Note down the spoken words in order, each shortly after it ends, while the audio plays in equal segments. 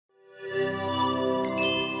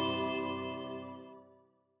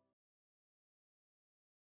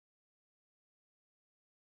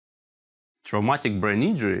Traumatic brain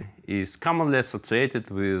injury is commonly associated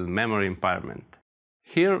with memory impairment.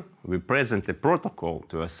 Here, we present a protocol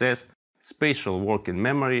to assess spatial working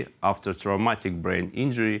memory after traumatic brain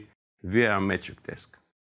injury via a metric test.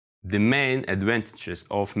 The main advantages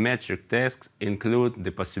of metric tests include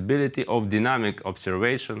the possibility of dynamic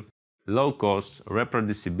observation, low cost,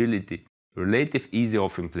 reproducibility, relative ease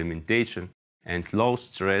of implementation, and low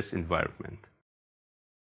stress environment.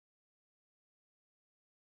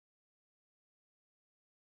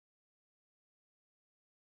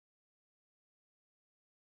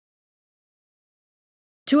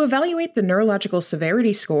 To evaluate the neurological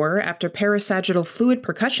severity score after parasagittal fluid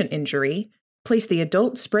percussion injury, place the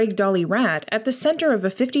adult Sprague Dawley rat at the center of a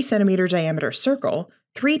 50 cm diameter circle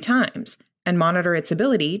 3 times and monitor its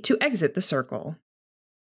ability to exit the circle.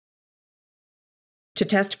 To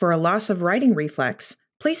test for a loss of writing reflex,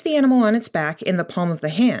 place the animal on its back in the palm of the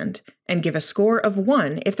hand and give a score of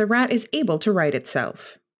 1 if the rat is able to right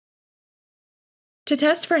itself. To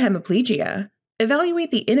test for hemiplegia, evaluate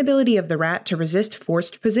the inability of the rat to resist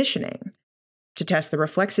forced positioning. To test the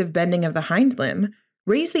reflexive bending of the hind limb,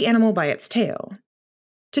 raise the animal by its tail.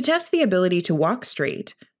 To test the ability to walk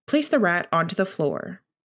straight, place the rat onto the floor.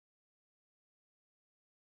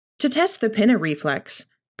 To test the Pinna reflex,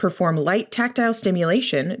 perform light tactile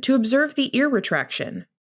stimulation to observe the ear retraction.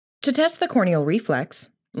 To test the corneal reflex,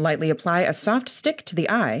 lightly apply a soft stick to the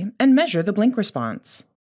eye and measure the blink response.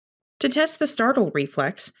 To test the startle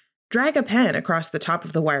reflex, drag a pen across the top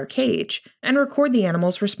of the wire cage and record the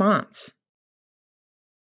animal's response.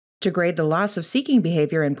 To grade the loss of seeking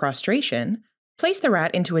behavior in prostration, place the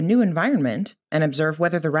rat into a new environment and observe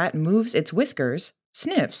whether the rat moves its whiskers,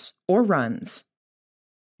 sniffs, or runs.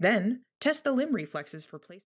 Then, test the limb reflexes for placement.